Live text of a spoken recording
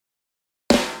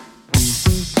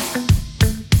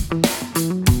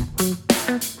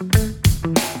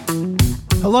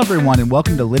Hello, everyone, and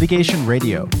welcome to Litigation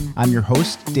Radio. I'm your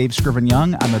host, Dave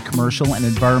Scriven-Young. I'm a commercial and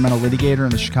environmental litigator in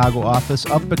the Chicago office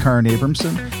of McQuade and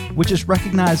Abramson, which is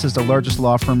recognized as the largest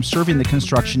law firm serving the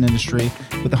construction industry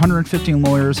with 115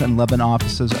 lawyers and 11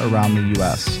 offices around the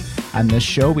U.S. On this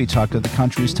show, we talk to the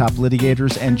country's top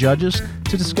litigators and judges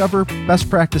to discover best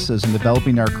practices in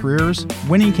developing our careers,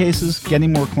 winning cases,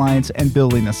 getting more clients, and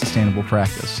building a sustainable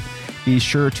practice. Be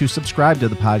sure to subscribe to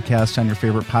the podcast on your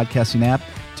favorite podcasting app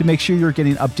to make sure you're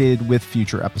getting updated with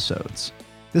future episodes.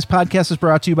 This podcast is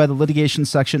brought to you by the litigation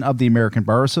section of the American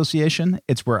Bar Association.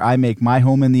 It's where I make my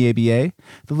home in the ABA.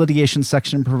 The litigation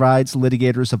section provides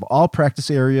litigators of all practice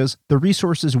areas the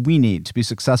resources we need to be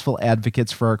successful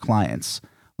advocates for our clients.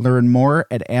 Learn more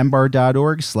at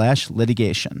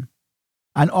ambar.org/litigation.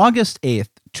 On August 8th,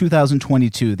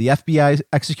 2022, the FBI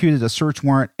executed a search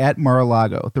warrant at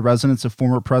Mar-a-Lago, the residence of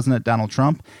former President Donald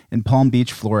Trump in Palm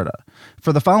Beach, Florida.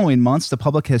 For the following months, the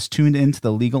public has tuned into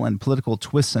the legal and political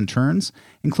twists and turns,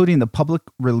 including the public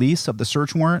release of the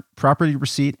search warrant, property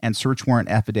receipt and search warrant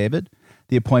affidavit,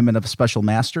 the appointment of a special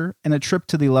master, and a trip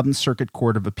to the 11th Circuit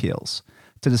Court of Appeals.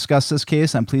 To discuss this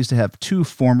case, I'm pleased to have two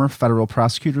former federal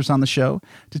prosecutors on the show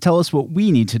to tell us what we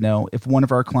need to know if one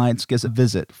of our clients gets a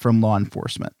visit from law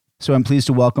enforcement. So I'm pleased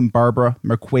to welcome Barbara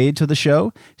McQuade to the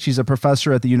show. She's a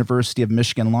professor at the University of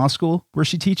Michigan Law School, where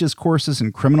she teaches courses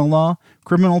in criminal law,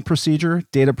 criminal procedure,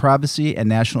 data privacy, and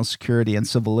national security and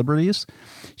civil liberties.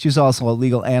 She's also a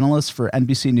legal analyst for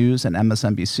NBC News and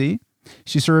MSNBC.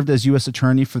 She served as U.S.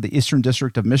 Attorney for the Eastern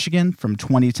District of Michigan from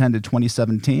 2010 to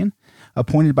 2017.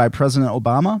 Appointed by President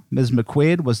Obama, Ms.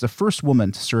 McQuade was the first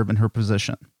woman to serve in her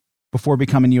position. Before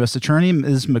becoming U.S. Attorney,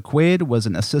 Ms. McQuade was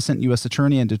an assistant U.S.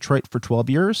 Attorney in Detroit for 12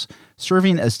 years,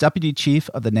 serving as Deputy Chief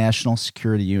of the National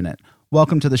Security Unit.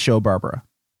 Welcome to the show, Barbara.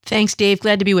 Thanks, Dave.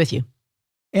 Glad to be with you.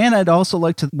 And I'd also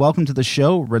like to welcome to the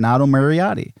show Renato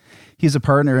Mariotti. He's a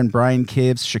partner in Brian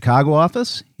Cave's Chicago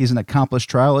office. He's an accomplished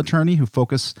trial attorney who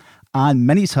focuses on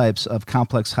many types of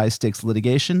complex high-stakes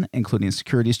litigation, including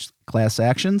securities class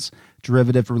actions,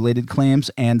 derivative-related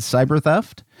claims, and cyber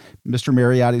theft. Mr.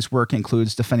 Mariotti's work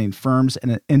includes defending firms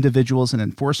and individuals in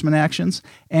enforcement actions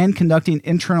and conducting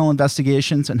internal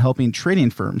investigations and helping trading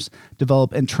firms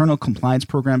develop internal compliance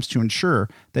programs to ensure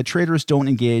that traders don't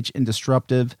engage in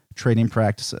disruptive trading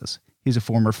practices. He's a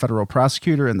former federal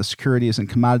prosecutor in the Securities and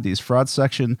Commodities Fraud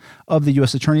section of the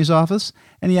U.S. Attorney's Office,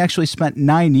 and he actually spent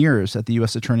 9 years at the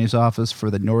U.S. Attorney's Office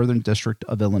for the Northern District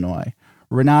of Illinois.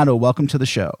 Renato, welcome to the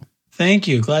show. Thank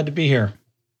you. Glad to be here.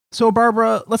 So,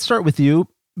 Barbara, let's start with you.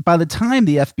 By the time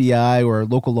the FBI or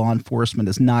local law enforcement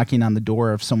is knocking on the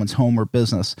door of someone's home or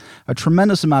business, a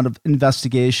tremendous amount of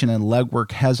investigation and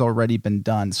legwork has already been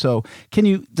done. So, can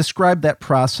you describe that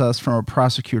process from a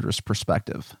prosecutor's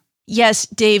perspective? Yes,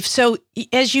 Dave. So,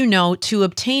 as you know, to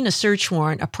obtain a search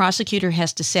warrant, a prosecutor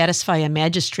has to satisfy a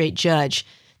magistrate judge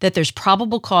that there's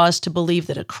probable cause to believe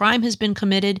that a crime has been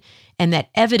committed and that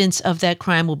evidence of that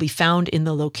crime will be found in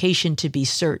the location to be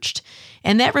searched.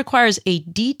 And that requires a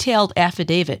detailed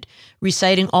affidavit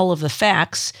reciting all of the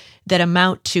facts that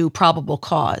amount to probable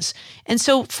cause. And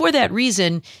so for that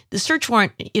reason, the search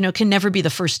warrant, can never be the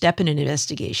first step in an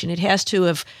investigation. It has to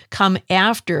have come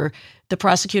after the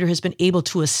prosecutor has been able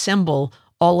to assemble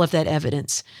all of that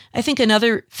evidence. I think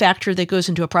another factor that goes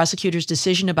into a prosecutor's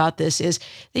decision about this is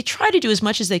they try to do as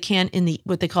much as they can in the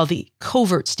what they call the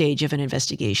covert stage of an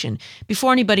investigation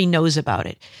before anybody knows about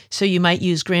it. So you might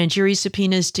use grand jury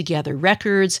subpoenas to gather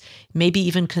records, maybe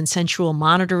even consensual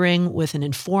monitoring with an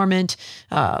informant,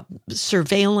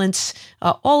 surveillance,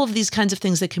 all of these kinds of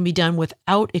things that can be done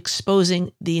without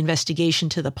exposing the investigation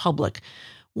to the public.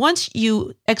 Once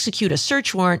you execute a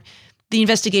search warrant, the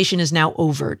investigation is now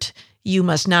overt. You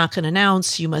must knock and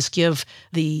announce. You must give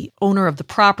the owner of the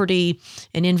property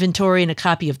an inventory and a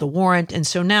copy of the warrant. And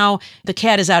so now the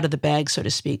cat is out of the bag, so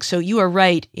to speak. So you are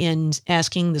right in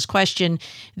asking this question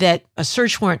that a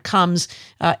search warrant comes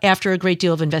after a great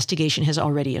deal of investigation has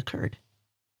already occurred.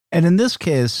 And in this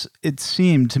case, it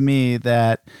seemed to me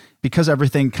that because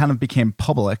everything kind of became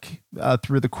public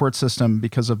through the court system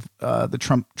because of the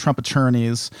Trump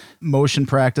attorneys, motion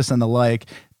practice and the like,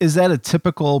 is that a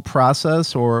typical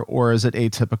process or is it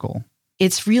atypical?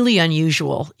 It's really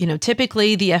unusual.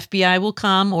 Typically the FBI will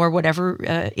come or whatever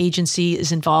agency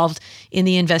is involved in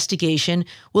the investigation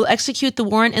will execute the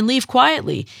warrant and leave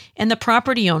quietly. And the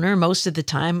property owner, most of the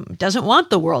time, doesn't want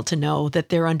the world to know that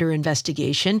they're under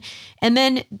investigation. And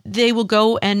then they will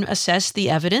go and assess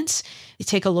the evidence,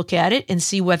 take a look at it and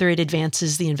see whether it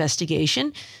advances the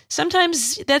investigation.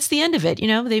 Sometimes that's the end of it.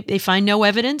 They find no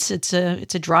evidence. It's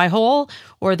a dry hole,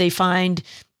 or they find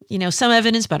some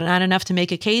evidence, but not enough to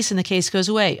make a case, and the case goes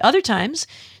away. Other times,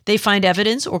 they find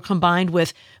evidence or combined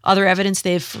with other evidence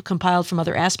they've compiled from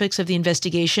other aspects of the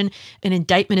investigation, an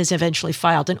indictment is eventually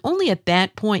filed. And only at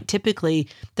that point, typically,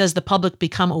 does the public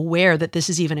become aware that this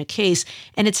is even a case.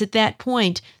 And it's at that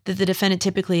point that the defendant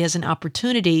typically has an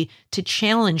opportunity to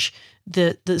challenge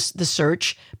the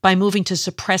search by moving to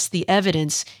suppress the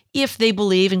evidence if they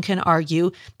believe and can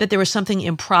argue that there was something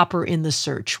improper in the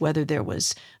search, whether there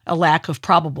was a lack of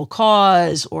probable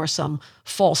cause or some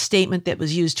false statement that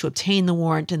was used to obtain the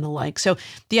warrant and the like. So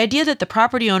the idea that the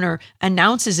property owner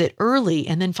announces it early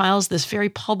and then files this very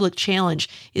public challenge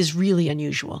is really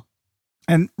unusual.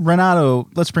 And Renato,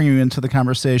 let's bring you into the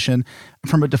conversation.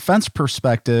 From a defense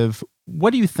perspective,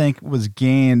 what do you think was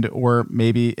gained, or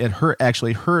maybe it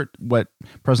actually hurt what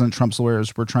President Trump's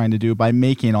lawyers were trying to do by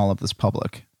making all of this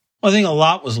public? Well, I think a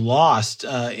lot was lost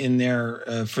in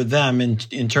there for them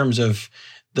in terms of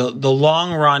the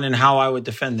long run and how I would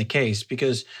defend the case.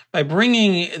 Because by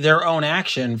bringing their own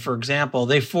action, for example,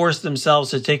 they forced themselves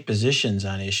to take positions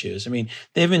on issues. I mean,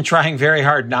 they've been trying very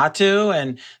hard not to,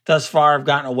 and thus far have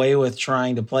gotten away with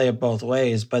trying to play it both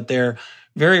ways. But they're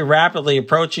very rapidly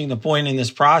approaching the point in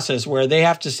this process where they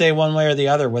have to say one way or the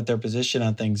other what their position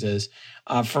on things is.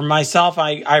 For myself,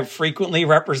 I frequently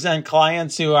represent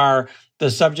clients who are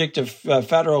the subject of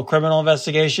federal criminal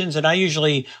investigations, and I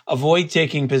usually avoid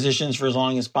taking positions for as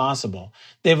long as possible.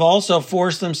 They've also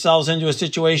forced themselves into a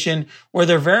situation where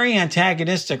they're very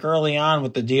antagonistic early on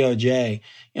with the DOJ.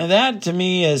 That to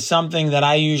me is something that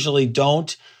I usually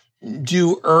don't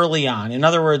do early on. In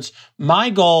other words, my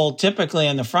goal typically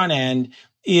on the front end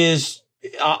is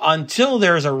until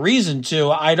there's a reason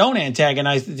to, I don't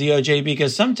antagonize the DOJ,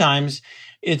 because sometimes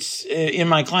it's in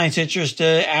my client's interest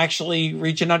to actually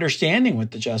reach an understanding with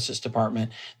the Justice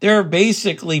Department. They're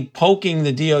basically poking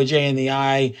the DOJ in the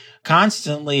eye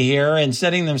constantly here and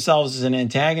setting themselves as an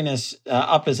antagonist,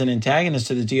 up as an antagonist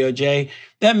to the DOJ.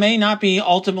 That may not be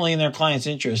ultimately in their client's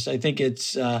interest. I think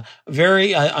it's a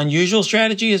very unusual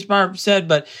strategy, as Barb said,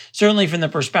 but certainly from the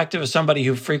perspective of somebody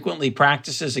who frequently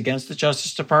practices against the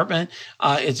Justice Department,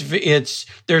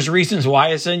 there's reasons why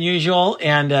it's unusual,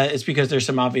 and it's because there's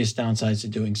some obvious downsides to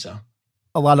doing so.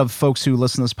 A lot of folks who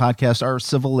listen to this podcast are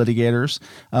civil litigators,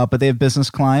 but they have business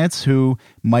clients who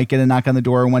might get a knock on the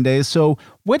door one day. So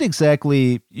what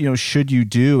exactly, should you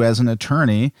do as an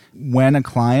attorney when a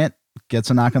client gets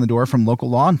a knock on the door from local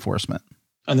law enforcement?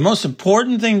 And the most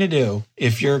important thing to do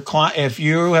if you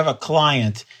have a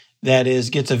client that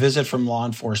gets a visit from law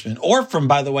enforcement, or from,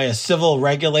 by the way, a civil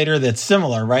regulator that's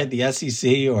similar, right? The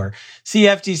SEC or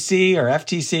CFTC or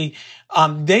FTC,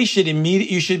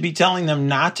 you should be telling them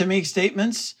not to make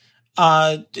statements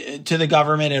to the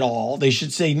government at all. They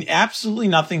should say absolutely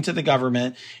nothing to the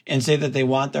government and say that they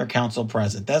want their counsel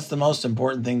present. That's the most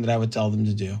important thing that I would tell them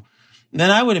to do.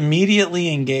 Then I would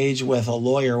immediately engage with a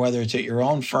lawyer, whether it's at your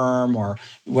own firm or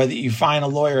whether you find a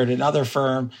lawyer at another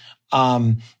firm.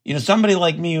 Somebody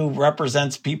like me who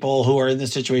represents people who are in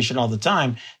this situation all the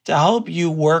time, to help you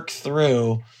work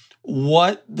through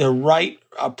what the right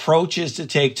approach is to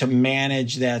take to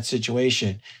manage that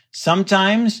situation.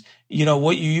 Sometimes,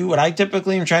 what I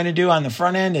typically am trying to do on the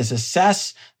front end is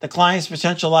assess the client's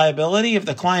potential liability. If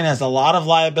the client has a lot of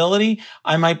liability,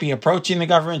 I might be approaching the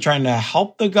government, trying to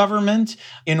help the government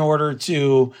in order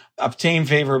to obtain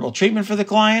favorable treatment for the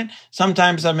client.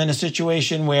 Sometimes I'm in a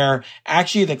situation where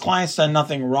actually the client's done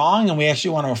nothing wrong, and we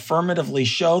actually want to affirmatively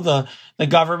show the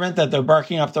government that they're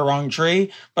barking up the wrong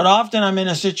tree. But often I'm in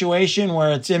a situation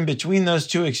where it's in between those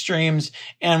two extremes.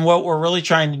 And what we're really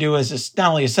trying to do is not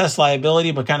only assess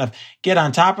liability, but kind of get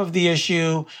on top of the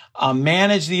issue,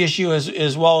 manage the issue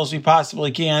as well as we possibly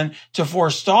can to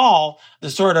forestall the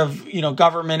sort of,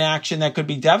 government action that could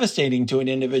be devastating to an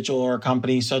individual or a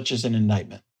company, such as an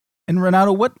indictment. And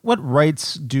Renato, what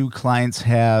rights do clients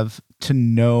have to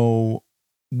know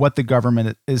what the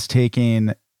government is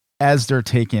taking as they're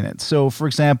taking it? So, for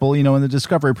example, in the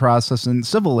discovery process in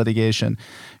civil litigation,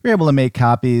 you're able to make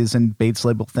copies and Bates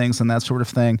label things and that sort of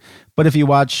thing. But if you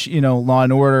watch, Law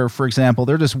and Order, for example,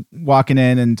 they're just walking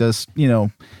in and just,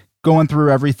 going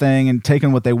through everything and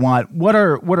taking what they want. What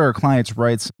are a client's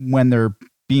rights when they're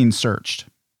being searched?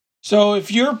 So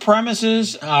if your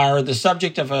premises are the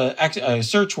subject of a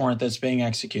search warrant that's being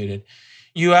executed,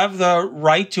 you have the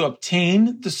right to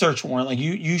obtain the search warrant. Like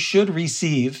you should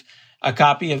receive a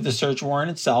copy of the search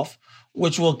warrant itself,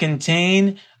 which will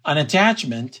contain an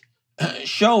attachment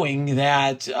showing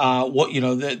that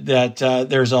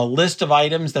there's a list of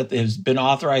items that has been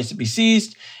authorized to be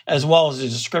seized, as well as a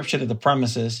description of the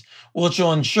premises, which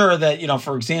will ensure that,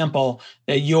 for example,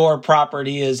 that your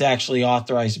property is actually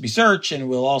authorized to be searched, and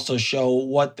will also show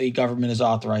what the government is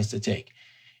authorized to take.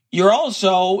 you're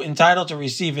also entitled to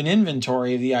receive an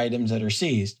inventory of the items that are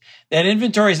seized. That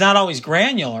inventory is not always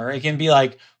granular. It can be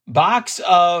like box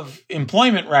of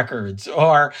employment records,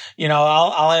 or,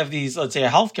 I'll have these, let's say a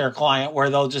healthcare client where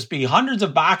there'll just be hundreds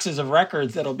of boxes of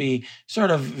records that'll be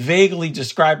sort of vaguely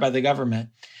described by the government.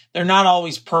 They're not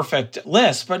always perfect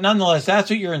lists, but nonetheless, that's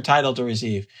what you're entitled to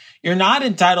receive. You're not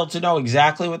entitled to know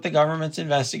exactly what the government's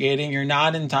investigating. You're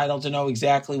not entitled to know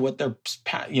exactly what their,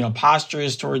 posture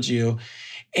is towards you.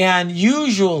 And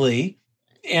usually,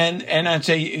 and I'd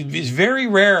say it's very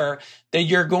rare that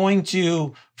you're going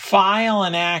to file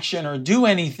an action or do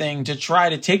anything to try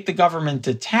to take the government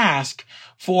to task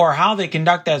for how they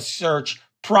conduct that search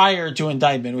prior to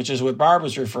indictment, which is what Barb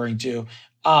was referring to,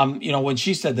 when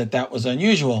she said that was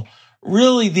unusual.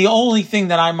 Really, the only thing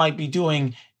that I might be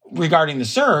doing regarding the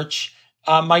search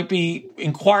might be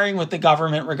inquiring with the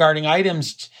government regarding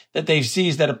items that they've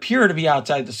seized that appear to be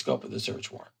outside the scope of the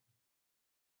search warrant.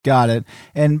 Got it.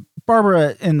 And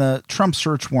Barbara, in the Trump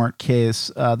search warrant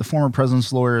case, the former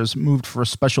president's lawyers moved for a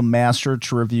special master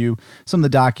to review some of the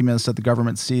documents that the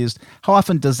government seized. How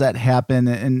often does that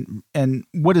happen, and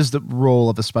what is the role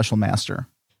of a special master?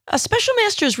 A special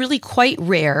master is really quite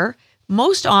rare.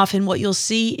 Most often what you'll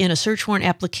see in a search warrant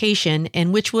application,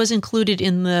 and which was included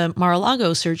in the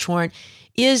Mar-a-Lago search warrant,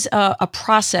 is a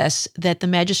process that the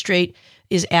magistrate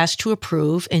is asked to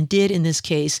approve, and did in this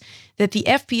case, that the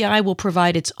FBI will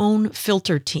provide its own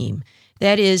filter team.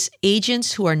 That is,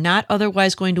 agents who are not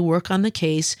otherwise going to work on the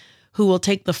case, who will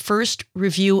take the first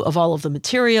review of all of the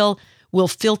material, will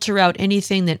filter out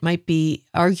anything that might be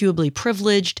arguably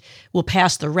privileged, will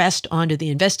pass the rest on to the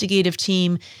investigative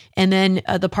team, and then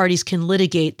the parties can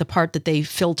litigate the part that they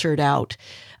filtered out.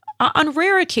 On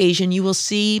rare occasion, you will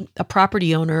see a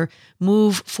property owner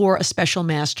move for a special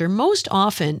master. Most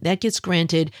often, that gets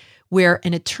granted where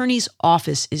an attorney's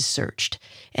office is searched.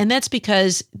 And that's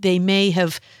because they may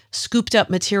have scooped up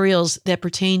materials that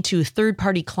pertain to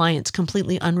third-party clients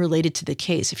completely unrelated to the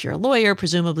case. If you're a lawyer,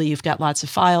 presumably you've got lots of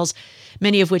files,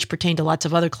 many of which pertain to lots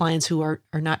of other clients who are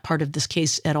not part of this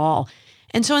case at all.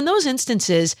 And so in those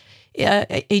instances,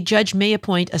 a judge may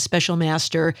appoint a special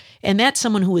master, and that's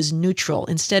someone who is neutral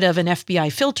instead of an FBI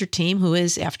filter team who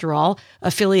is, after all,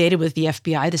 affiliated with the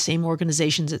FBI, the same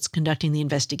organizations that's conducting the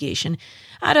investigation.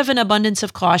 Out of an abundance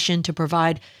of caution to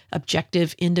provide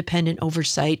objective, independent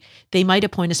oversight, they might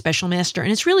appoint a special master, and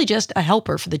it's really just a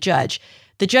helper for the judge.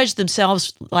 The judge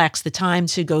themselves lacks the time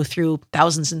to go through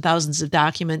thousands and thousands of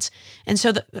documents. And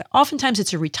so oftentimes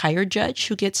it's a retired judge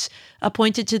who gets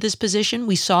appointed to this position.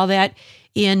 We saw that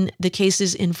in the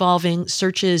cases involving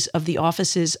searches of the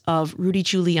offices of Rudy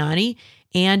Giuliani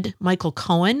and Michael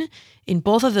Cohen. In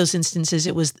both of those instances,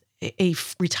 it was a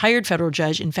retired federal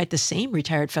judge, in fact, the same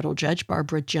retired federal judge,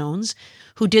 Barbara Jones,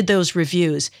 who did those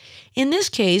reviews. In this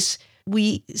case,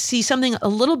 we see something a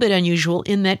little bit unusual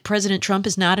in that President Trump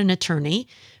is not an attorney,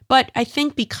 but I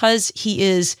think because he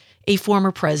is a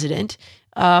former president,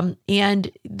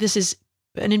 and this is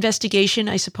an investigation,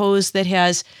 I suppose, that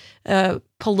has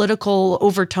political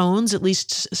overtones, at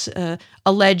least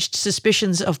alleged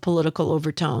suspicions of political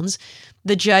overtones,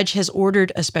 the judge has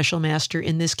ordered a special master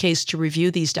in this case to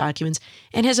review these documents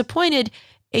and has appointed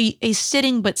a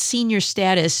sitting but senior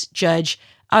status judge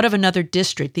out of another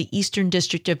district, the Eastern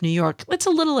District of New York. It's a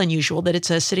little unusual that it's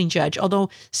a sitting judge, although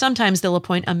sometimes they'll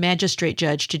appoint a magistrate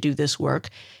judge to do this work.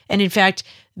 And in fact,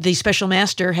 the special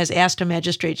master has asked a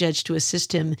magistrate judge to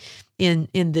assist him in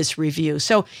this review.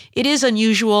 So it is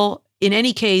unusual in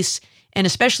any case, and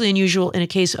especially unusual in a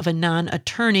case of a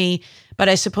non-attorney, but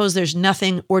I suppose there's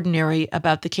nothing ordinary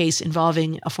about the case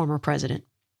involving a former president.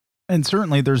 And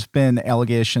certainly there's been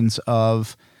allegations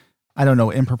of,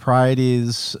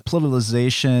 improprieties,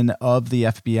 politicization of the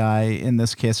FBI in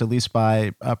this case, at least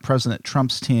by President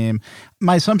Trump's team.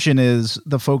 My assumption is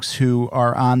the folks who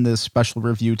are on this special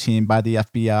review team by the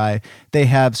FBI, they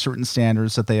have certain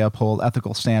standards that they uphold,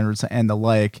 ethical standards and the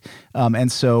like.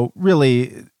 And so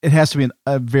really it has to be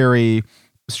a very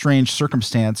strange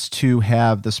circumstance to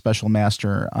have the special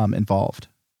master involved.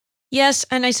 Yes,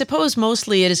 and I suppose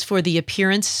mostly it is for the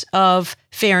appearance of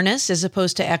fairness as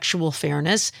opposed to actual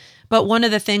fairness. But one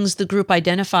of the things the group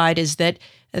identified is that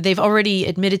they've already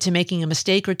admitted to making a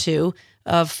mistake or two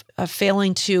of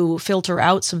failing to filter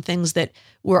out some things that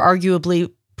were arguably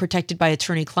protected by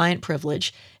attorney-client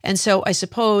privilege. And so I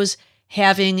suppose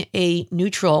having a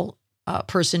neutral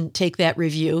person take that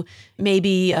review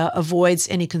maybe avoids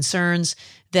any concerns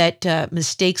that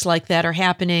mistakes like that are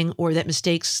happening, or that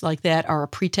mistakes like that are a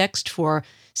pretext for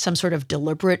some sort of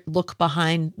deliberate look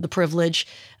behind the privilege.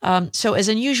 So as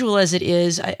unusual as it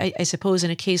is, I suppose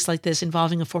in a case like this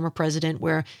involving a former president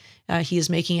where he is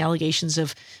making allegations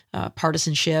of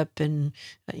partisanship and,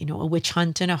 a witch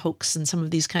hunt and a hoax and some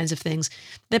of these kinds of things,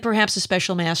 that perhaps a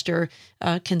special master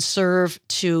can serve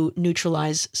to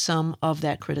neutralize some of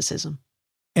that criticism.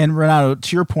 And Renato,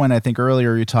 to your point, I think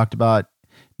earlier you talked about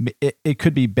it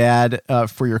could be bad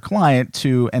for your client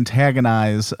to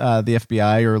antagonize the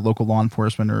FBI or local law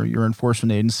enforcement or your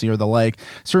enforcement agency or the like.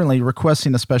 Certainly,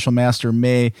 requesting a special master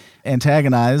may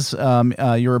antagonize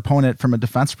your opponent from a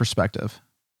defense perspective.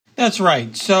 That's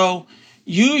right. So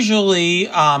usually,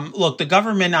 look, the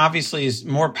government obviously is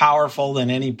more powerful than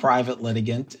any private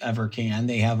litigant ever can.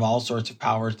 They have all sorts of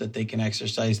powers that they can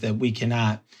exercise that we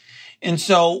cannot. And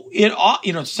so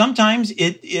sometimes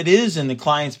it is in the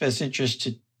client's best interest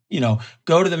to,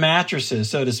 go to the mattresses,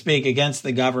 so to speak, against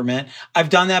the government. I've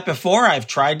done that before. I've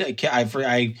tried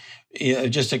to,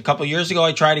 just a couple of years ago,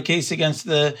 I tried a case against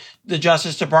the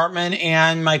Justice Department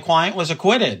and my client was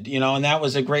acquitted, and that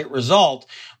was a great result.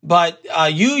 But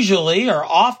usually or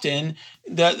often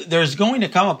there's going to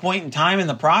come a point in time in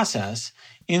the process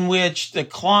in which the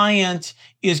client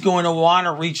is going to want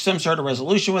to reach some sort of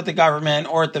resolution with the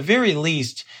government, or at the very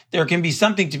least, there can be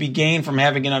something to be gained from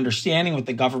having an understanding with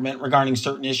the government regarding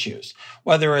certain issues,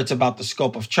 whether it's about the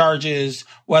scope of charges,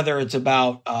 whether it's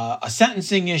about a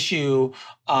sentencing issue,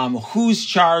 who's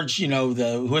charged,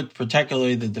 who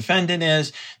particularly the defendant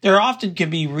is. There often can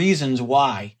be reasons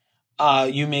why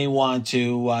you may want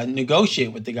to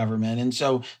negotiate with the government. And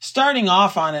so starting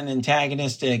off on an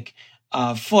antagonistic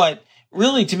foot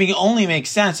really, to me, only makes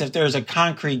sense if there's a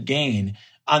concrete gain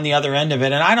on the other end of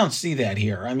it. And I don't see that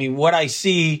here. I mean, what I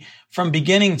see from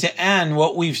beginning to end,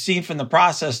 what we've seen from the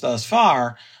process thus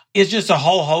far, is just a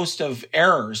whole host of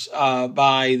errors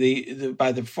by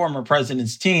the former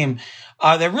president's team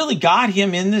that really got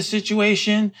him in this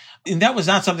situation. And that was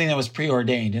not something that was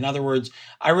preordained. In other words,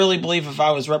 I really believe if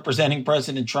I was representing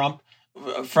President Trump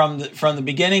from the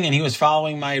beginning and he was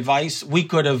following my advice, we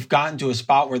could have gotten to a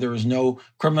spot where there was no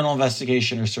criminal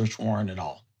investigation or search warrant at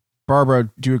all. Barbara,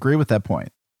 do you agree with that point?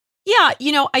 Yeah,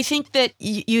 I think that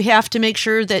you have to make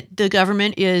sure that the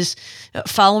government is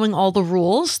following all the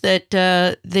rules, that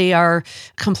they are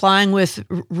complying with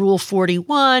Rule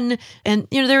 41, and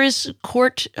there is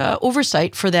court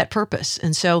oversight for that purpose.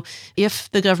 And so if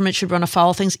the government should run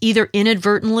afoul of things, either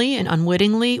inadvertently and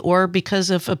unwittingly or because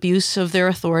of abuse of their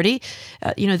authority,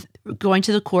 going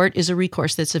to the court is a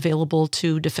recourse that's available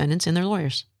to defendants and their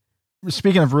lawyers.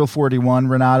 Speaking of Rule 41,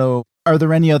 Renato, are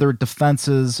there any other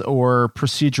defenses or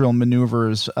procedural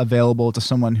maneuvers available to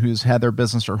someone who's had their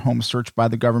business or home searched by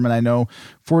the government? I know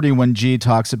 41G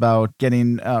talks about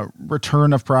getting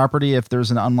return of property if there's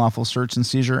an unlawful search and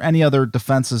seizure. Any other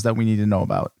defenses that we need to know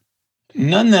about?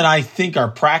 None that I think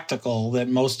are practical that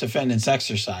most defendants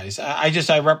exercise.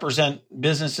 I represent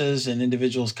businesses and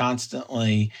individuals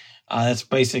constantly. That's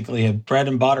basically a bread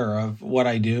and butter of what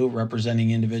I do,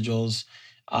 representing individuals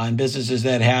and businesses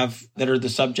that are the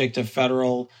subject of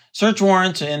federal search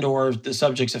warrants and or the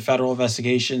subjects of federal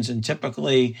investigations. And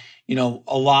typically,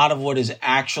 a lot of what is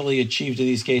actually achieved in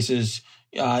these cases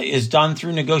is done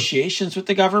through negotiations with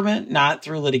the government, not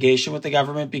through litigation with the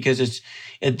government, because it's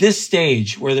at this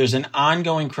stage where there's an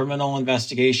ongoing criminal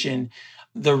investigation,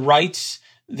 the rights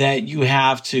that you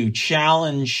have to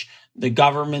challenge the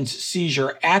government's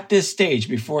seizure at this stage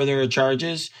before there are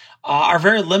charges are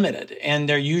very limited, and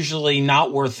they're usually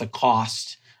not worth the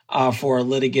cost for a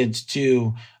litigant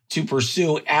to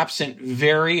pursue absent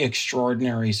very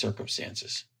extraordinary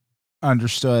circumstances.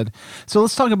 Understood. So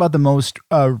let's talk about the most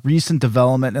recent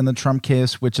development in the Trump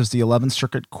case, which is the 11th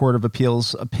Circuit Court of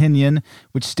Appeals opinion,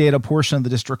 which stayed a portion of the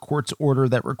district court's order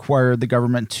that required the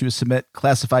government to submit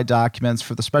classified documents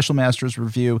for the special master's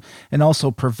review and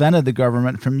also prevented the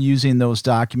government from using those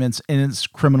documents in its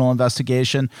criminal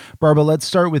investigation. Barbara, let's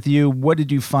start with you. What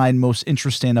did you find most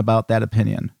interesting about that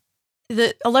opinion?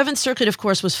 The 11th Circuit, of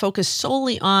course, was focused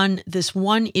solely on this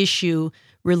one issue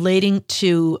relating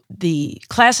to the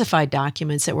classified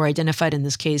documents that were identified in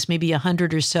this case, maybe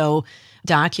 100 or so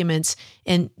documents.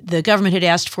 And the government had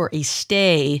asked for a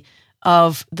stay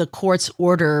of the court's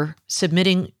order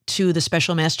submitting to the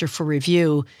special master for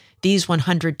review these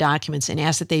 100 documents and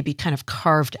asked that they be kind of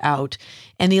carved out.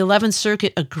 And the 11th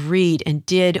Circuit agreed and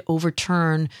did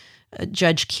overturn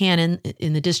Judge Cannon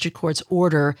in the district court's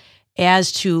order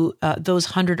as to those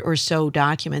 100 or so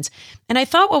documents. And I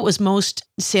thought what was most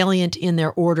salient in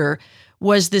their order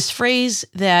was this phrase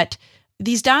that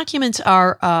these documents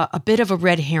are a bit of a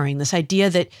red herring, this idea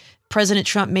that President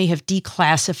Trump may have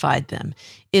declassified them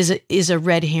is a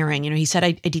red herring. He said,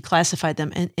 I declassified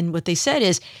them. And what they said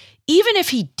is, even if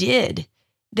he did,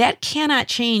 that cannot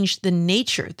change the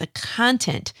nature, the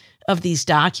content of these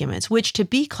documents, which to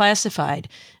be classified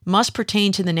must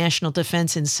pertain to the national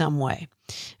defense in some way.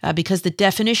 Because the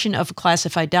definition of a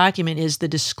classified document is the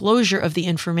disclosure of the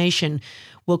information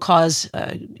will cause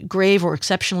grave or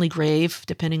exceptionally grave,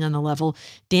 depending on the level,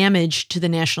 damage to the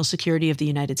national security of the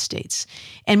United States.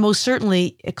 And most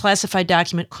certainly, a classified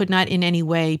document could not in any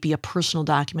way be a personal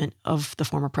document of the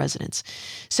former presidents.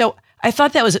 So I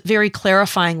thought that was very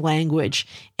clarifying language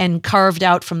and carved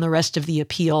out from the rest of the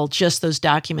appeal just those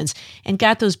documents and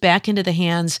got those back into the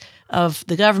hands of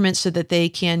the government so that they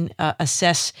can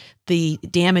assess the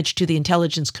damage to the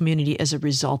intelligence community as a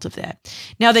result of that.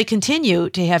 Now, they continue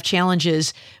to have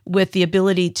challenges with the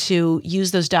ability to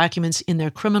use those documents in their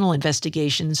criminal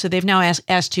investigations. So they've now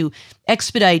asked to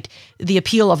expedite the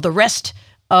appeal of the rest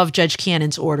of Judge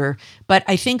Cannon's order. But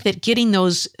I think that getting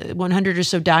those 100 or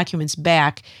so documents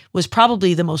back was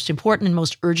probably the most important and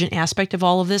most urgent aspect of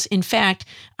all of this. In fact,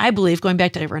 I believe, going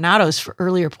back to Renato's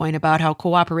earlier point about how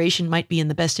cooperation might be in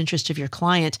the best interest of your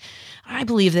client, I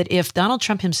believe that if Donald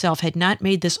Trump himself had not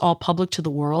made this all public to the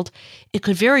world, it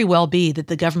could very well be that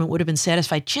the government would have been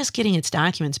satisfied just getting its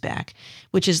documents back,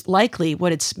 which is likely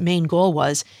what its main goal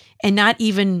was, and not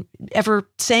even ever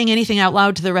saying anything out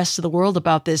loud to the rest of the world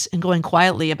about this and going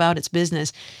quietly about its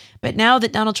business. But now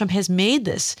that Donald Trump has made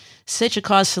this such a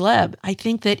cause célèbre, I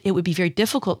think that it would be very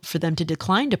difficult for them to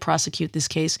decline to prosecute this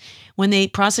case when they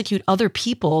prosecute other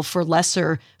people for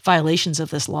lesser violations of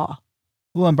this law.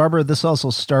 Well, and Barbara, this also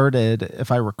started,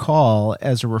 if I recall,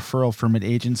 as a referral from an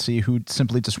agency who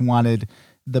simply just wanted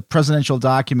the presidential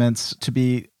documents to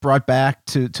be brought back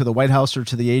to the White House or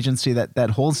to the agency that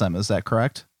holds them. Is that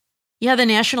correct? Yeah, the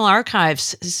National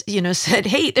Archives, said,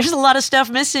 hey, there's a lot of stuff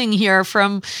missing here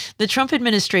from the Trump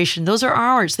administration. Those are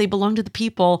ours. They belong to the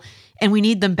people, and we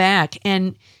need them back.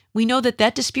 And we know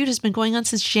that dispute has been going on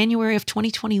since January of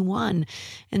 2021.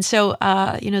 And so,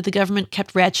 the government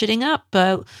kept ratcheting up.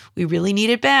 We really need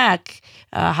it back.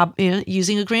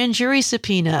 Using a grand jury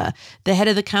subpoena. The head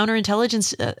of the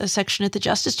counterintelligence section at the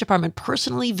Justice Department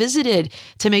personally visited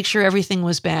to make sure everything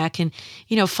was back. And,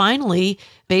 finally,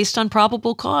 based on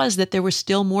probable cause that there was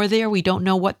still more there. We don't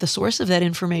know what the source of that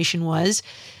information was,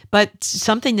 but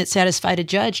something that satisfied a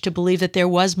judge to believe that there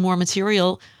was more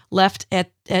material left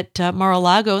at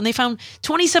Mar-a-Lago, and they found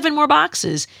 27 more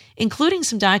boxes, including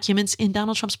some documents in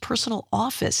Donald Trump's personal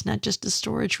office, not just the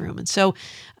storage room. And so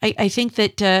I think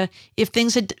that if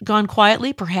things had gone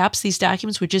quietly, perhaps these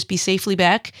documents would just be safely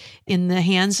back in the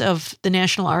hands of the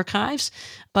National Archives.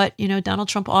 But, Donald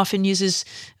Trump often uses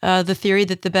the theory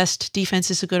that the best defense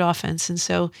is a good offense. And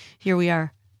so here we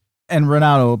are. And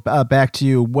Renato, back to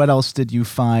you. What else did you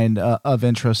find of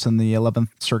interest in the 11th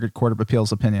Circuit Court of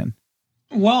Appeals opinion?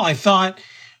 Well, I thought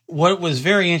what was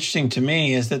very interesting to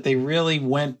me is that they really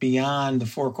went beyond the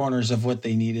four corners of what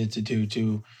they needed to do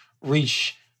to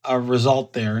reach a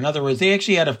result there. In other words, they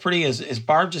actually had a pretty, as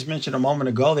Barb just mentioned a moment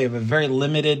ago, they have a very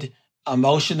limited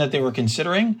motion that they were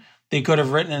considering. They could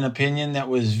have written an opinion that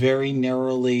was very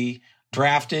narrowly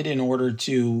drafted in order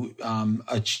to,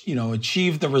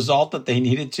 achieve the result that they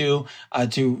needed to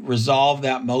resolve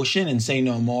that motion and say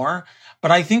no more.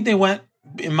 But I think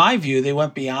in my view, they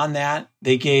went beyond that.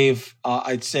 They gave,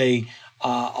 I'd say,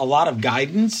 a lot of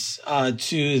guidance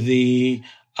to the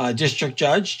district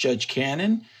judge, Judge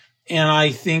Cannon. And I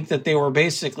think that they were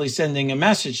basically sending a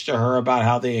message to her about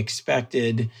how they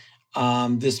expected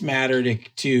this matter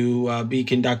to be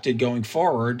conducted going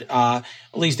forward. At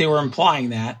least they were implying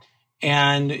that.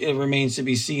 And it remains to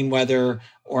be seen whether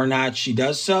or not she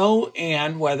does so,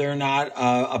 and whether or not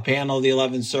a panel of the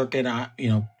 11th Circuit,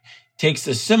 takes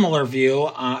a similar view,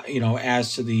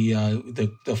 as to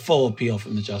the full appeal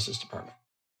from the Justice Department.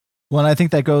 Well, and I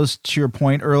think that goes to your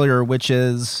point earlier, which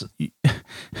is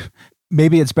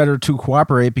maybe it's better to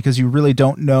cooperate because you really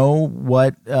don't know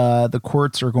what the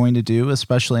courts are going to do,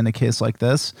 especially in a case like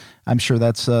this. I'm sure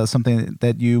that's something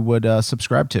that you would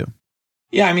subscribe to.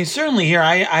 Yeah, I mean, certainly here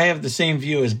I have the same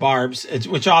view as Barb's,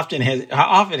 which often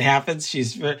happens.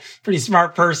 She's a pretty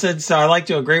smart person, so I like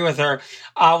to agree with her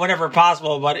whenever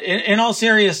possible. But in all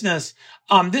seriousness,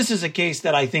 this is a case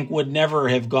that I think would never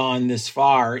have gone this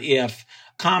far if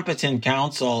competent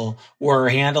counsel were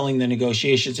handling the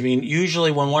negotiations. I mean,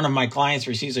 usually when one of my clients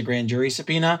receives a grand jury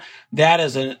subpoena, that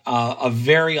is a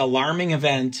very alarming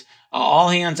event. All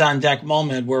hands on deck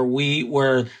moment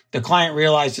where the client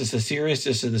realizes the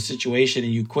seriousness of the situation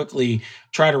and you quickly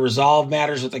try to resolve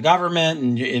matters with the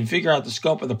government and figure out the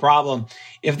scope of the problem.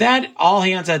 If that all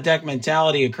hands on deck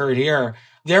mentality occurred here,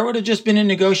 There would have just been a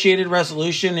negotiated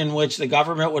resolution in which the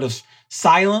government would have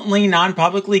silently,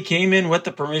 non-publicly came in with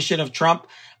the permission of Trump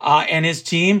and his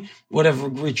team, would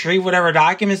have retrieved whatever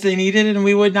documents they needed, and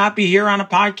we would not be here on a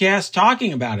podcast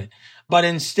talking about it. But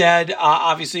instead,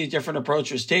 obviously, a different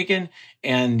approach was taken,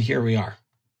 and here we are.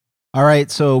 All right,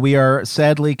 so we are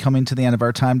sadly coming to the end of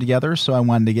our time together, so I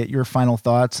wanted to get your final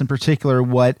thoughts, in particular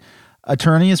what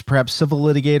attorneys, perhaps civil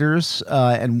litigators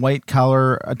and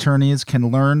white-collar attorneys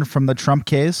can learn from the Trump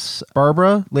case.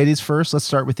 Barbara, ladies first, let's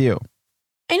start with you.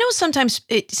 I know sometimes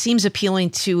it seems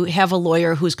appealing to have a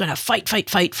lawyer who's going to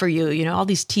fight for you. You know, all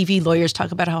these TV lawyers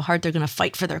talk about how hard they're going to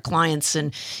fight for their clients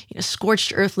and,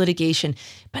 scorched earth litigation.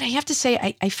 But I have to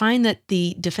say, I find that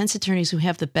the defense attorneys who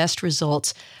have the best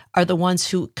results are the ones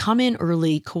who come in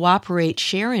early, cooperate,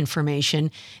 share information,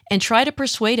 and try to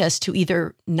persuade us to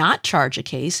either not charge a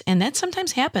case. And that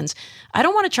sometimes happens. I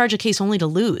don't want to charge a case only to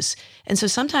lose. And so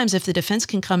sometimes if the defense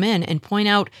can come in and point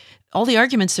out all the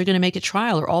arguments they're going to make at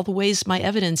trial or all the ways my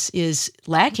evidence is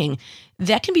lacking,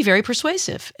 that can be very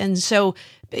persuasive. And so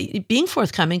being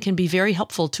forthcoming can be very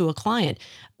helpful to a client.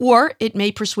 Or it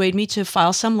may persuade me to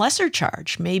file some lesser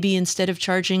charge. Maybe instead of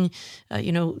charging,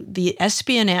 the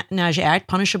Espionage Act,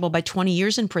 punishable by 20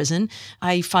 years in prison,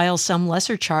 I file some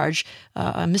lesser charge,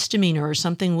 a misdemeanor or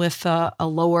something with a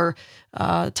lower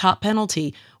top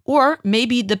penalty. Or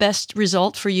maybe the best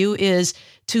result for you is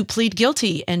to plead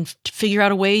guilty and figure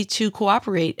out a way to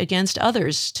cooperate against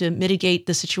others to mitigate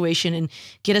the situation and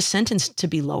get a sentence to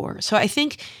be lower. So I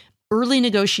think early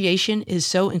negotiation is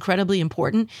so incredibly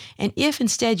important. And if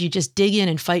instead you just dig in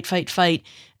and fight,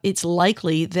 it's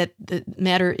likely that the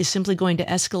matter is simply going to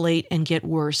escalate and get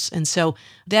worse. And so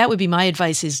that would be my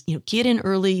advice is, get in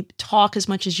early, talk as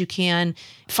much as you can,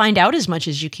 find out as much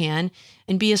as you can,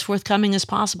 and be as forthcoming as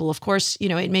possible. Of course,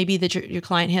 it may be that your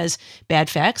client has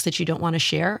bad facts that you don't want to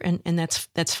share, and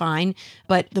that's fine.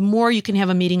 But the more you can have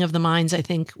a meeting of the minds, I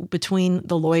think, between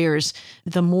the lawyers,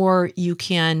 the more you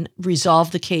can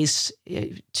resolve the case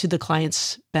to the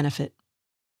client's benefit.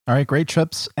 All right, great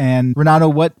trips. And Renato,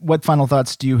 what final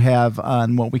thoughts do you have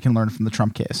on what we can learn from the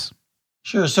Trump case?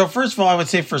 Sure. So first of all, I would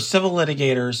say for civil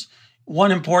litigators,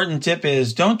 one important tip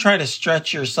is don't try to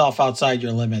stretch yourself outside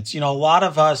your limits. A lot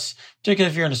of us,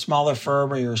 particularly if you're in a smaller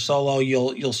firm or you're solo,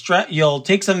 you'll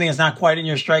take something that's not quite in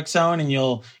your strike zone and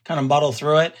you'll kind of muddle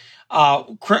through it.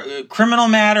 Criminal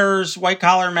matters, white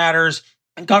collar matters,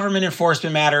 government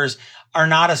enforcement matters are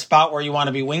not a spot where you want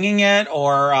to be winging it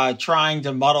or trying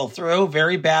to muddle through.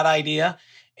 Very bad idea.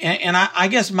 And I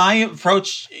guess my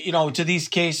approach, to these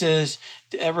cases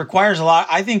requires a lot.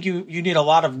 I think you need a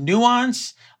lot of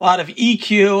nuance, a lot of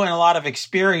EQ, and a lot of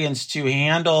experience to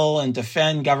handle and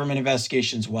defend government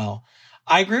investigations well.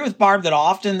 I agree with Barb that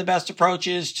often the best approach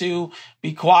is to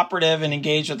be cooperative and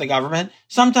engage with the government.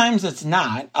 Sometimes it's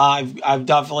not. I've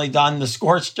definitely done the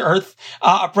scorched earth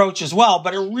approach as well,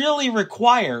 but it really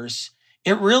requires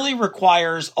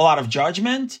a lot of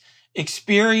judgment,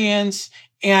 experience,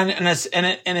 and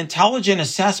an intelligent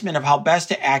assessment of how best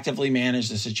to actively manage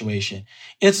the situation.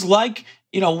 It's like,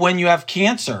 when you have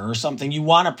cancer or something, you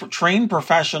want a trained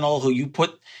professional who you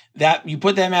put that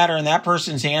matter in that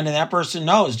person's hand and that person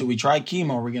knows, do we try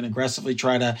chemo? Are we going to aggressively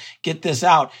try to get this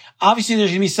out? Obviously,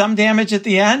 there's going to be some damage at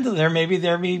the end. There may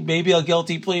be a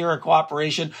guilty plea or a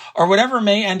cooperation or whatever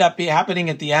may end up happening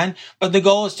at the end. But the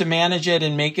goal is to manage it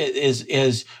and make it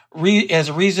as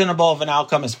reasonable of an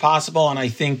outcome as possible. And I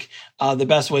think the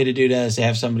best way to do that is to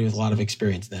have somebody with a lot of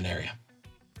experience in that area.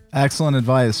 Excellent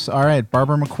advice. All right,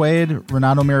 Barbara McQuade,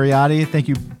 Renato Mariotti, thank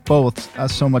you both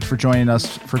so much for joining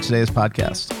us for today's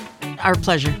podcast. Our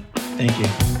pleasure. Thank you.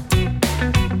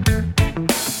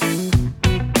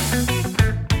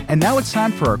 And now it's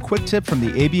time for our quick tip from the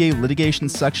ABA Litigation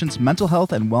Section's Mental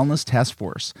Health and Wellness Task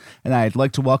Force. And I'd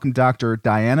like to welcome Dr.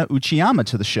 Diana Uchiyama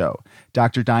to the show.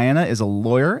 Dr. Diana is a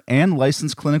lawyer and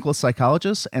licensed clinical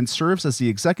psychologist and serves as the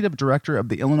executive director of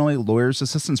the Illinois Lawyers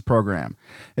Assistance Program.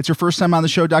 It's your first time on the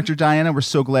show, Dr. Diana. We're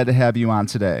so glad to have you on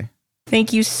today.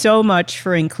 Thank you so much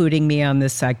for including me on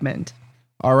this segment.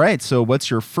 All right, so what's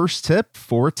your first tip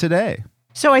for today?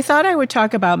 So I thought I would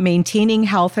talk about maintaining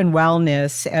health and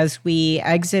wellness as we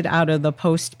exit out of the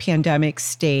post-pandemic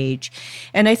stage.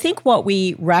 And I think what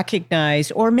we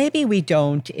recognize, or maybe we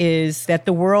don't, is that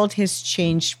the world has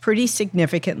changed pretty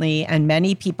significantly and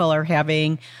many people are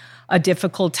having a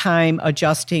difficult time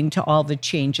adjusting to all the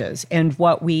changes. And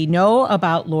what we know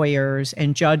about lawyers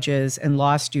and judges and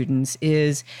law students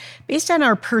is based on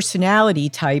our personality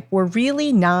type, we're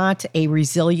really not a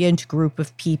resilient group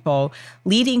of people,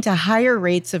 leading to higher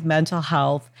rates of mental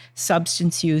health,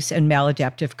 substance use, and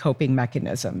maladaptive coping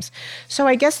mechanisms. So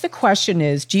I guess the question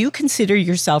is, do you consider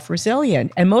yourself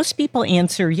resilient? And most people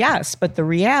answer yes, but the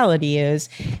reality is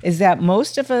that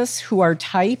most of us who are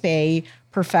type A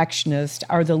perfectionists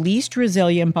are the least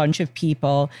resilient bunch of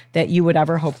people that you would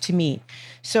ever hope to meet.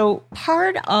 So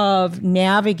part of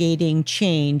navigating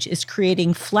change is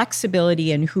creating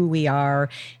flexibility in who we are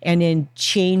and in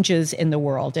changes in the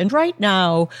world. And right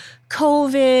now,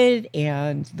 COVID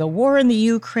and the war in the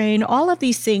Ukraine, all of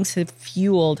these things have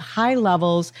fueled high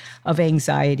levels of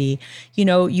anxiety. You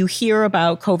know, you hear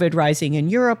about COVID rising in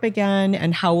Europe again,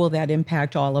 and how will that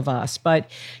impact all of us?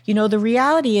 But, you know, the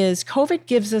reality is COVID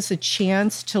gives us a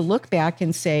chance to look back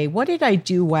and say, what did I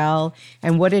do well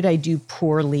and what did I do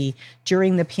poorly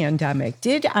during the pandemic?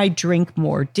 Did I drink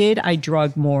more? Did I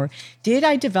drug more? Did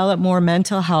I develop more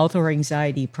mental health or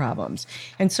anxiety problems?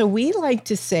 And so we like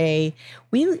to say,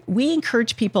 we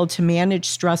encourage people to manage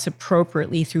stress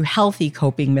appropriately through healthy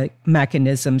coping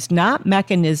mechanisms, not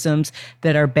mechanisms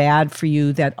that are bad for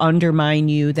you, that undermine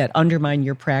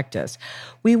your practice.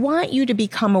 We want you to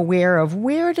become aware of,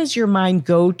 where does your mind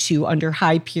go to under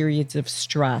high periods of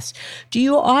stress? Do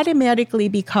you automatically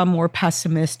become more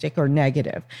pessimistic or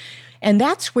negative? And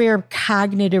that's where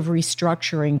cognitive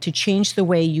restructuring to change the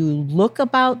way you look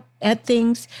at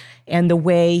things and the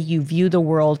way you view the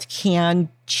world can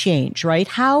change, right?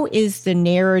 How is the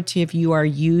narrative you are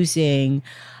using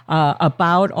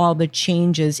about all the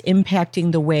changes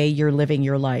impacting the way you're living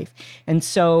your life? And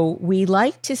so we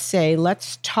like to say,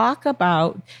 let's talk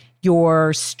about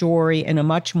your story in a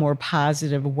much more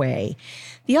positive way.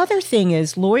 The other thing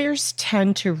is, lawyers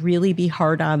tend to really be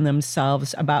hard on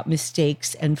themselves about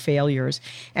mistakes and failures.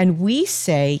 And we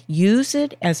say, use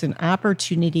it as an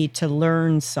opportunity to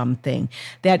learn something.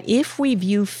 That if we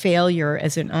view failure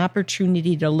as an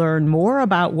opportunity to learn more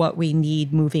about what we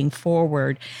need moving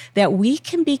forward, that we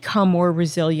can become more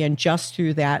resilient just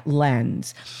through that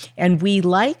lens. And we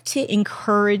like to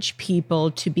encourage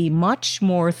people to be much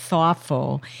more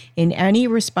thoughtful in any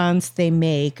response they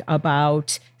make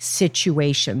about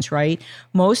situations, right?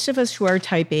 Most of us who are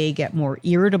type A get more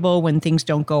irritable when things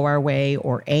don't go our way,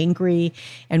 or angry.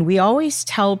 And we always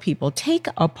tell people, take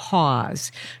a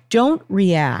pause. Don't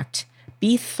react.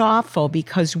 Be thoughtful,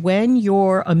 because when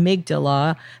your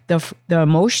amygdala, the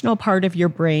emotional part of your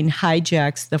brain,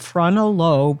 hijacks the frontal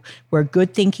lobe where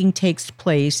good thinking takes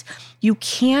place, you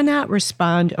cannot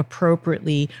respond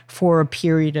appropriately for a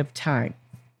period of time.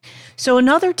 So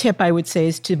another tip I would say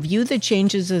is to view the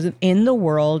changes in the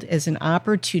world as an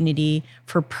opportunity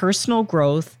for personal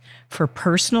growth, for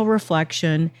personal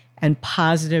reflection, and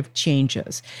positive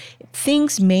changes.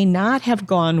 Things may not have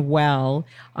gone well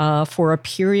for a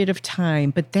period of time,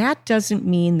 but that doesn't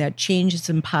mean that change is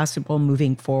impossible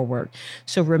moving forward.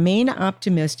 So remain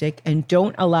optimistic and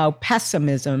don't allow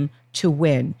pessimism to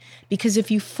win. Because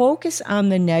if you focus on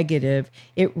the negative,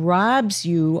 it robs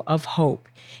you of hope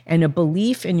and a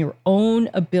belief in your own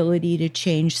ability to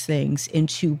change things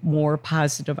into more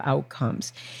positive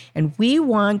outcomes. And we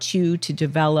want you to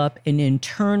develop an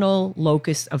internal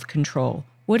locus of control.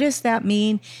 What does that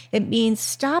mean? It means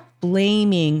stop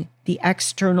blaming the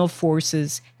external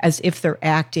forces as if they're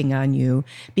acting on you,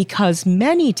 because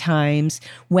many times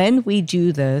when we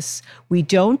do this, we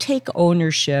don't take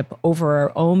ownership over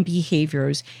our own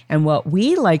behaviors. And what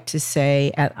we like to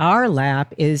say at our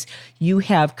lab is, you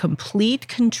have complete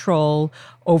control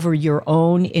over your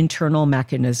own internal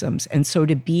mechanisms. And so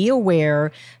to be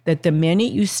aware that the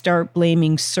minute you start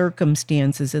blaming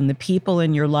circumstances and the people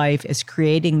in your life as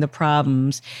creating the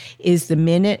problems is the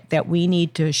minute that we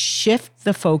need to shift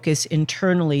the focus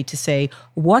internally to say,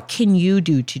 what can you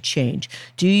do to change?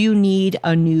 Do you need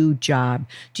a new job?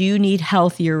 Do you need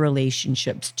healthier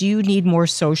relationships? Do you need more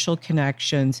social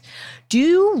connections? Do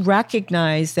you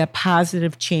recognize that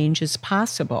positive change is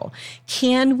possible?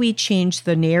 Can we change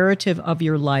the narrative of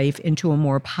your life into a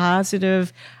more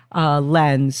positive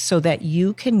lens so that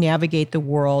you can navigate the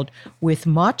world with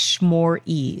much more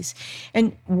ease?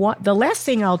 And the last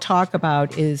thing I'll talk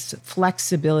about is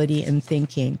flexibility in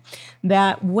thinking.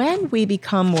 That when we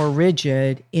become more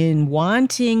rigid in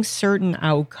wanting certain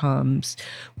outcomes,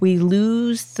 we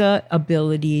lose the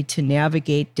ability to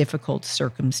navigate difficult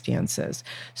circumstances.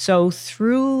 So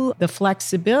through the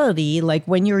flexibility, like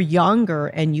when you're younger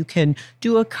and you can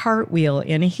do a cartwheel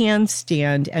and a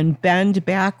handstand and bend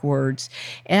backwards,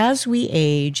 as we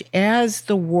age, as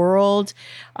the world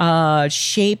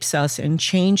shapes us and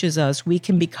changes us, we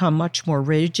can become much more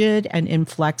rigid and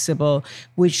inflexible,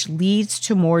 which leads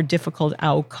to more difficult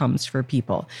outcomes for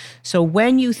people. So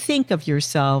when you think of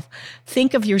yourself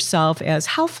as,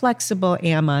 how flexible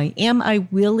am I? Am I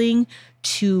willing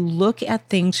to look at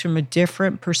things from a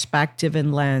different perspective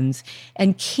and lens?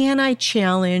 And can I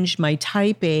challenge my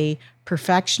type A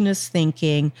perfectionist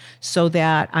thinking so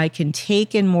that I can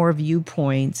take in more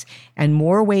viewpoints and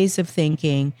more ways of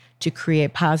thinking to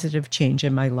create positive change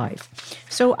in my life?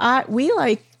 So at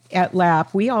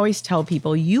LAP, we always tell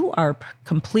people, you are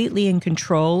completely in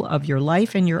control of your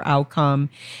life and your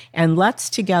outcome, and let's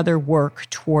together work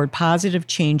toward positive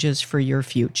changes for your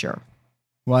future.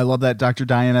 Well, I love that, Dr.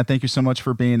 Diana. Thank you so much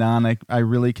for being on. I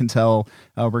really can tell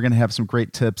we're going to have some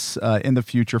great tips in the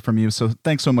future from you. So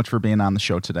thanks so much for being on the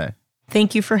show today.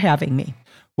 Thank you for having me.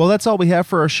 Well, that's all we have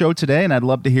for our show today, and I'd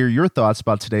love to hear your thoughts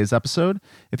about today's episode.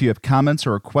 If you have comments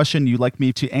or a question you'd like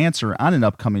me to answer on an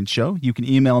upcoming show, you can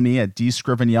email me at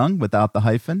dscrivenyoung without the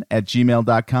hyphen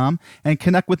 @gmail.com and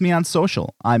connect with me on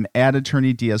social. I'm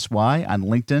 @AttorneyDSY on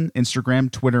LinkedIn, Instagram,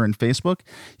 Twitter, and Facebook.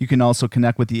 You can also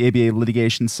connect with the ABA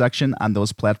litigation section on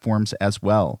those platforms as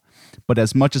well. But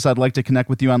as much as I'd like to connect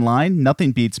with you online,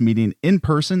 nothing beats meeting in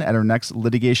person at our next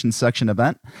litigation section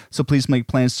event. So please make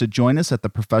plans to join us at the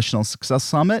Professional Success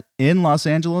Summit in Los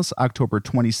Angeles, October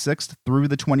 26th through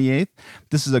the 28th.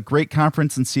 This is a great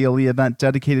conference and CLE event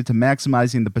dedicated to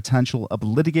maximizing the potential of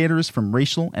litigators from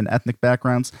racial and ethnic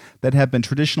backgrounds that have been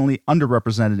traditionally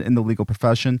underrepresented in the legal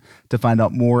profession. To find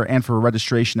out more and for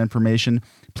registration information,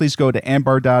 please go to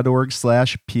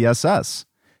ambar.org/PSS.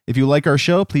 If you like our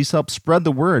show, please help spread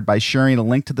the word by sharing a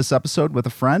link to this episode with a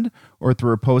friend or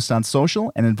through a post on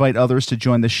social, and invite others to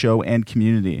join the show and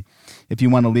community. If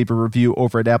you want to leave a review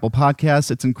over at Apple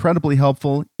Podcasts, it's incredibly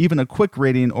helpful. Even a quick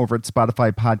rating over at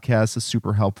Spotify Podcasts is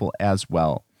super helpful as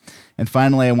well. And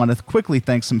finally, I want to quickly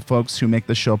thank some folks who make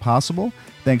the show possible.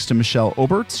 Thanks to Michelle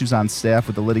Oberts, who's on staff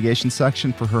with the litigation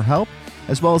section, for her help,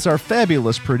 as well as our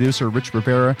fabulous producer, Rich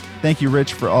Rivera. Thank you,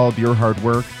 Rich, for all of your hard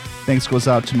work. Thanks goes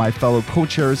out to my fellow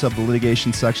co-chairs of the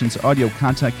litigation section's audio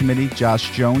content committee, Josh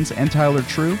Jones and Tyler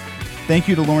True. Thank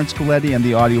you to Lawrence Coletti and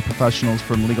the audio professionals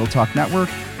from Legal Talk Network.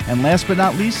 And last but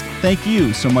not least, thank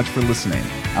you so much for listening.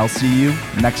 I'll see you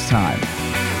next time.